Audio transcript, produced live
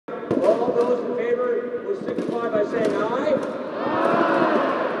All those in favor will signify by saying aye.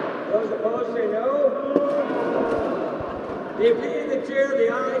 Aye. Those opposed say no. The opinion of the chair,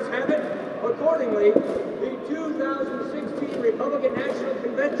 the ayes have it. Accordingly, the 2016 Republican National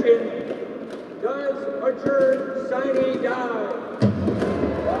Convention does adjourn sine die.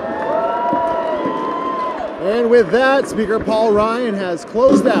 And with that, Speaker Paul Ryan has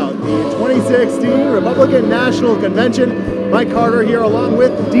closed out the 2016 Republican National Convention. Mike Carter here along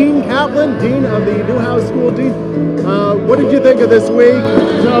with Dean Kaplan, Dean of the Newhouse School. Dean, what did you think of this week?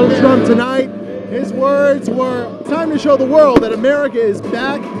 Donald Trump tonight, his words were, time to show the world that America is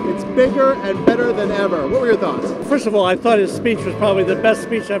back, it's bigger and better than ever. What were your thoughts? First of all, I thought his speech was probably the best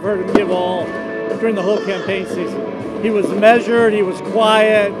speech I've heard him give all during the whole campaign season. He was measured, he was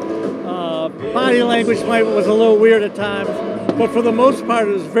quiet. Body language was a little weird at times, but for the most part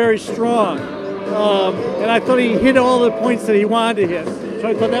it was very strong. And I thought he hit all the points that he wanted to hit, so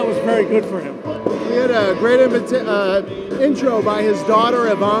I thought that was very good for him. We had a great intro by his daughter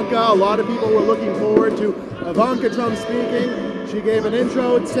Ivanka. A lot of people were looking forward to Ivanka Trump speaking. She gave an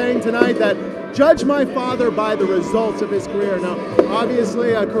intro saying tonight that judge my father by the results of his career. Now,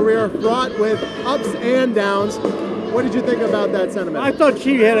 obviously a career fraught with ups and downs. What did you think about that sentiment? I thought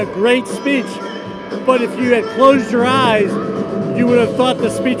she had a great speech, but if you had closed your eyes, you would have thought the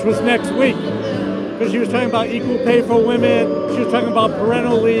speech was next week. Because she was talking about equal pay for women, she was talking about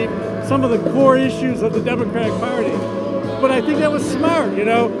parental leave, some of the core issues of the Democratic Party. But I think that was smart, you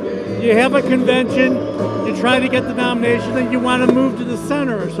know. You have a convention, you try to get the nomination, and you want to move to the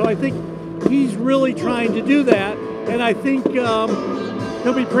center. So I think he's really trying to do that, and I think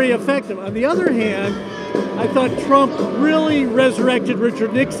he'll be pretty effective. On the other hand, I thought Trump really resurrected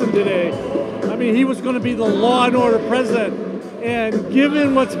Richard Nixon today. I mean, he was going to be the law and order president. And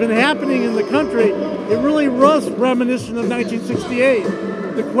given what's been happening in the country, it really was reminiscent of 1968.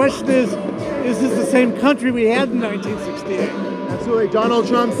 The question is this the same country we had in 1968? Absolutely. Donald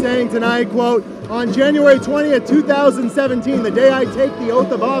Trump saying tonight, quote, on January 20th, 2017, the day I take the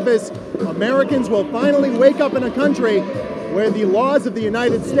oath of office, Americans will finally wake up in a country where the laws of the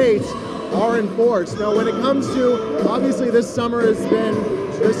United States are enforced. Now, when it comes to, obviously this summer has been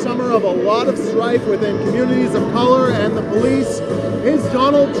the summer of a lot of strife within communities of color and the police. Is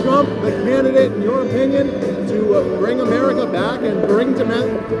Donald Trump the candidate, in your opinion, to bring America back and bring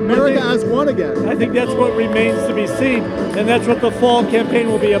America as one again? I think that's what remains to be seen, and that's what the fall campaign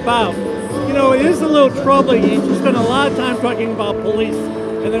will be about. You know, it is a little troubling. You spend a lot of time talking about police,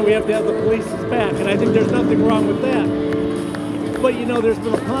 and then we have to have the police's back, and I think there's nothing wrong with that. But, you know, there's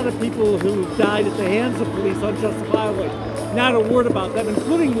been a lot of people who died at the hands of police unjustifiably. Not a word about them,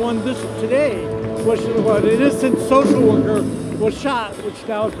 including one today, which an innocent social worker was shot, which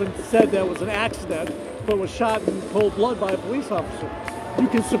now has been said that was an accident, but was shot in cold blood by a police officer. You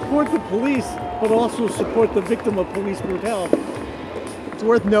can support the police, but also support the victim of police brutality. It's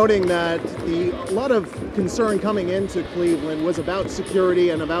worth noting that a lot of concern coming into Cleveland was about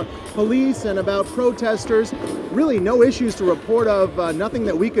security and about police and about protesters. Really no issues to report of, nothing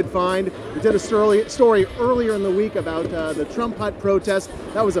that we could find. We did a story earlier in the week about the Trump Hut protest.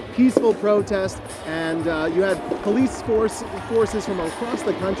 That was a peaceful protest, and you had police forces from across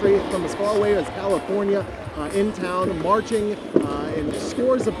the country, from as far away as California, in town, marching in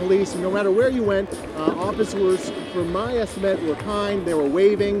scores of police. No matter where you went, officers, from my estimate, were kind. They were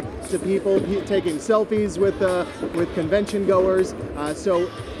waving to people, taking selfies with convention goers. So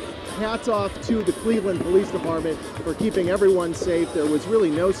hats off to the Cleveland Police Department for keeping everyone safe. There was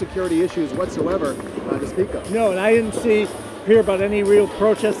really no security issues whatsoever to speak of. No, and I didn't hear about any real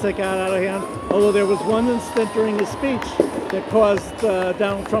protests that got out of hand, although there was one incident during his speech that caused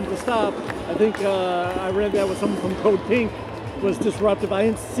Donald Trump to stop. I think I read that was someone from Code Pink was disruptive. I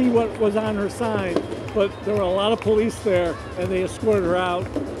didn't see what was on her sign, but there were a lot of police there, and they escorted her out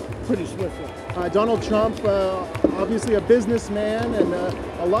pretty swiftly. Donald Trump, obviously a businessman, and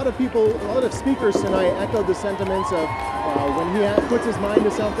a lot of speakers tonight echoed the sentiments of when he puts his mind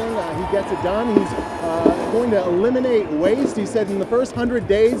to something, he gets it done. He's going to eliminate waste. He said in the first 100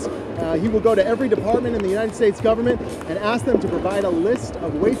 days, he will go to every department in the United States government and ask them to provide a list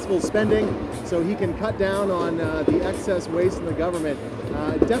of wasteful spending so he can cut down on the excess waste in the government.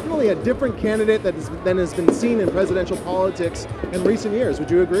 Definitely a different candidate than has been seen in presidential politics in recent years. Would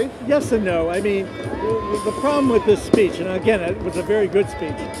you agree? Yes and no. I mean, the problem with this speech, and again, it was a very good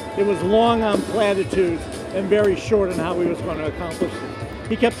speech, it was long on platitudes and very short on how he was going to accomplish it.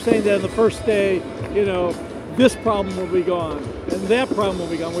 He kept saying that on the first day, you know, this problem will be gone, and that problem will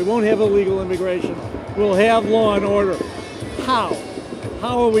be gone. We won't have illegal immigration. We'll have law and order. How?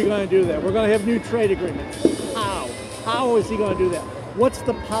 How are we going to do that? We're going to have new trade agreements. How? How is he going to do that? What's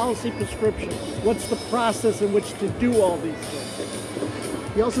the policy prescription? What's the process in which to do all these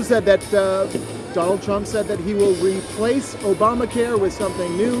things? He also said that Donald Trump said that he will replace Obamacare with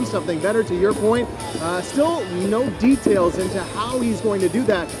something new, something better, to your point. Still no details into how he's going to do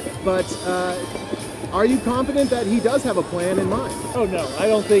that, but are you confident that he does have a plan in mind? Oh no, I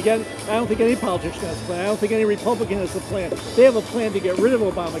don't think any politician has a plan. I don't think any Republican has a plan. They have a plan to get rid of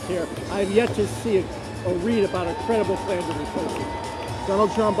Obamacare. I have yet to see or read about a credible plan to replace it.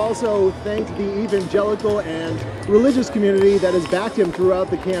 Donald Trump also thanked the evangelical and religious community that has backed him throughout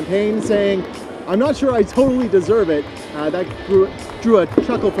the campaign, saying, "I'm not sure I totally deserve it." That drew a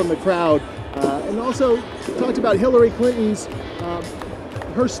chuckle from the crowd. And also talked about Hillary Clinton's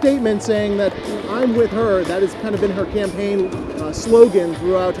her statement saying that "I'm with her." That has kind of been her campaign slogan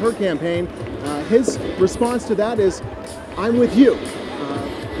throughout her campaign. His response to that is, "I'm with you."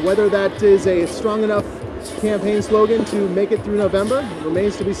 Whether that is a strong enough campaign slogan to make it through November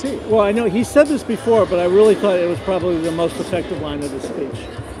remains to be seen. Well, I know he said this before, but I really thought it was probably the most effective line of the speech.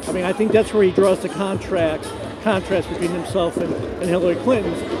 I mean, I think that's where he draws the contrast between himself and Hillary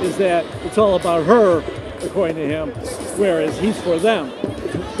Clinton, is that it's all about her, according to him, whereas he's for them.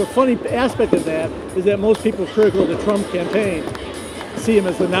 The funny aspect of that is that most people critical of the Trump campaign see him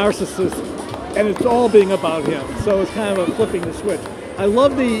as the narcissist, and it's all being about him. So it's kind of a flipping the switch. I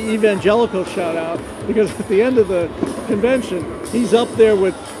love the evangelical shout out because at the end of the convention, he's up there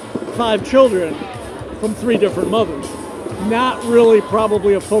with 5 children from 3 different mothers. Not really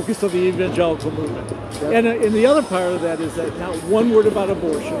probably a focus of the evangelical movement. Yep. And the other part of that is that not one word about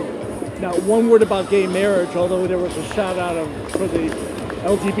abortion, not one word about gay marriage, although there was a shout out for the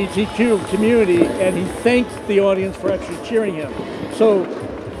LGBTQ community, and he thanked the audience for actually cheering him. So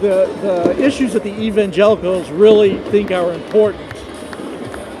the issues that the evangelicals really think are important,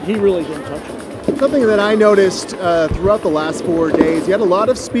 he really didn't touch it. Something that I noticed throughout the last 4 days, you had a lot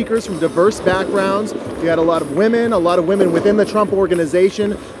of speakers from diverse backgrounds. You had a lot of women within the Trump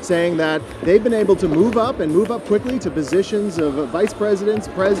organization saying that they've been able to move up quickly to positions of vice presidents,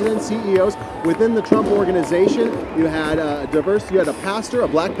 presidents, CEOs within the Trump organization. You had a pastor, a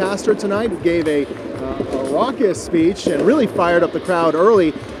black pastor tonight, who gave a raucous speech and really fired up the crowd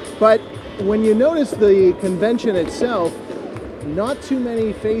early. But when you notice the convention itself, not too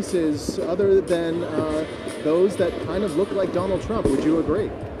many faces other than those that kind of look like Donald Trump. Would you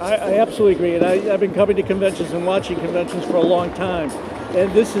agree? I absolutely agree. And I've been coming to conventions and watching conventions for a long time.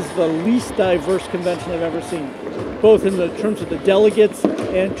 And this is the least diverse convention I've ever seen, both in the terms of the delegates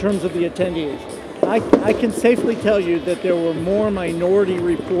and in terms of the attendees. I can safely tell you that there were more minority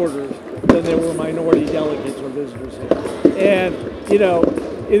reporters than there were minority delegates or visitors here. And, you know,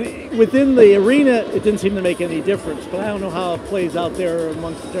 within the arena, it didn't seem to make any difference, but I don't know how it plays out there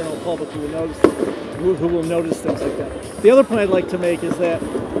amongst the general public who will notice things like that. The other point I'd like to make is that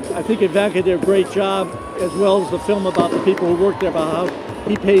I think Ivanka did a great job, as well as the film about the people who work there, about how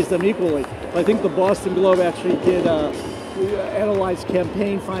he pays them equally. I think the Boston Globe actually did analyze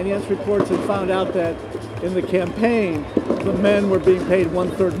campaign finance reports and found out that in the campaign, the men were being paid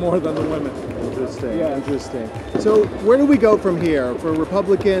 1/3 more than the women. Interesting, yeah. Interesting. So where do we go from here? For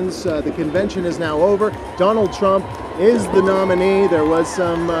Republicans, the convention is now over. Donald Trump is the nominee. There was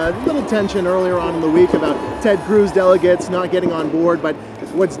some little tension earlier on in the week about Ted Cruz delegates not getting on board, but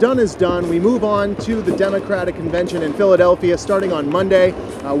what's done is done. We move on to the Democratic convention in Philadelphia starting on Monday.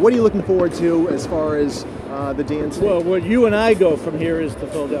 What are you looking forward to as far as the DNC? Well, where you and I go from here is to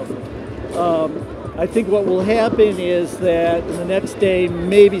Philadelphia. I think what will happen is that in the next day,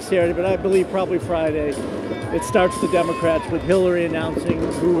 maybe Saturday, but I believe probably Friday, it starts the Democrats with Hillary announcing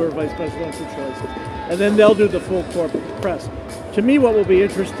who her vice presidential choice is. And then they'll do the full court press. To me, what will be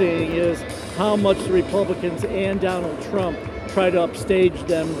interesting is how much the Republicans and Donald Trump try to upstage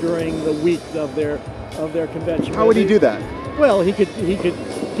them during the week of their convention. How would he do that? Well, he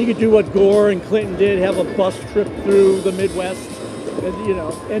could do what Gore and Clinton did, have a bus trip through the Midwest,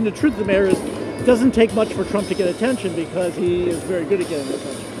 and the truth of the matter is, it doesn't take much for Trump to get attention because he is very good at getting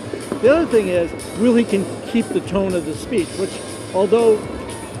attention. The other thing is, will he can keep the tone of the speech, which, although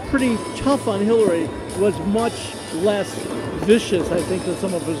pretty tough on Hillary, was much less vicious, I think, than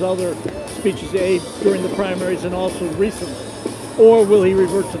some of his other speeches during the primaries and also recently. Or will he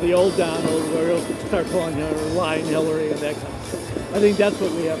revert to the old Donald, where he'll start calling her lying Hillary and that kind of stuff? I think that's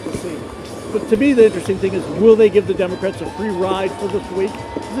what we have to see. But to me, the interesting thing is, will they give the Democrats a free ride for this week?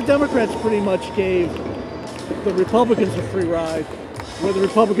 The Democrats pretty much gave the Republicans a free ride. Where the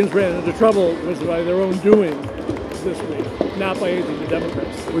Republicans ran into trouble was by their own doing this week, not by anything the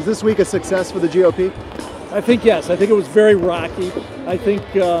Democrats. Was this week a success for the GOP? I think yes. I think it was very rocky. I think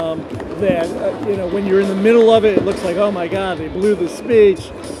that you know, when you're in the middle of it, it looks like, oh my God, they blew the speech,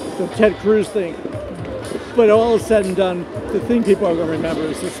 the Ted Cruz thing. But all is said and done, the thing people are going to remember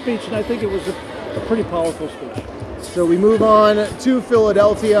is the speech, and I think it was a pretty powerful speech. So we move on to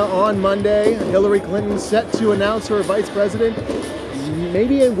Philadelphia on Monday. Hillary Clinton set to announce her vice president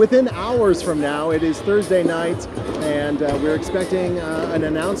maybe within hours from now. It is Thursday night, and we're expecting an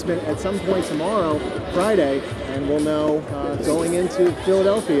announcement at some point tomorrow, Friday, and we'll know going into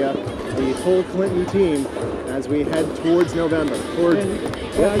Philadelphia the full Clinton team as we head towards November.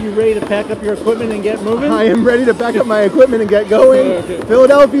 Are you ready to pack up your equipment and get moving? I am ready to pack up my equipment and get going. Okay.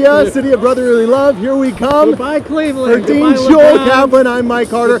 Philadelphia, city of brotherly love, here we come. Goodbye, Cleveland. For Dean Joel Kaplan, I'm Mike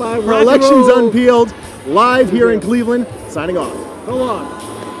Carter. For Elections Unpeeled, live here in Cleveland, signing off. Go on.